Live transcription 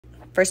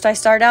First I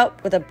start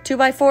out with a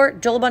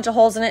 2x4, drill a bunch of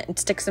holes in it, and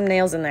stick some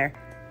nails in there.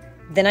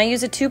 Then I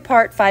use a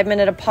 2-part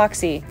 5-minute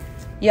epoxy.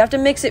 You have to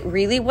mix it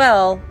really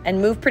well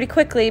and move pretty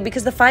quickly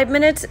because the 5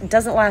 minutes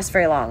doesn't last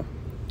very long.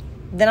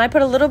 Then I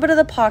put a little bit of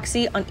the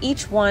epoxy on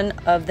each one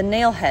of the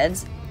nail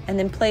heads and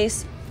then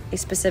place a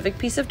specific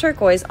piece of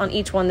turquoise on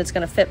each one that's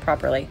going to fit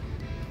properly.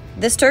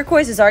 This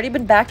turquoise has already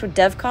been backed with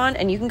DevCon,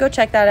 and you can go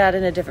check that out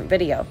in a different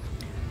video.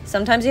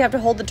 Sometimes you have to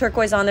hold the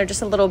turquoise on there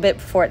just a little bit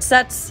before it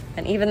sets,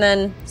 and even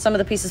then some of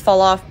the pieces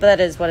fall off, but that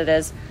is what it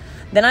is.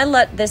 Then I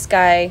let this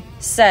guy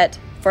set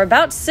for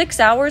about 6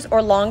 hours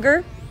or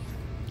longer,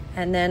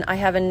 and then I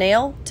have a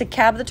nail to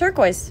cab the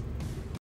turquoise.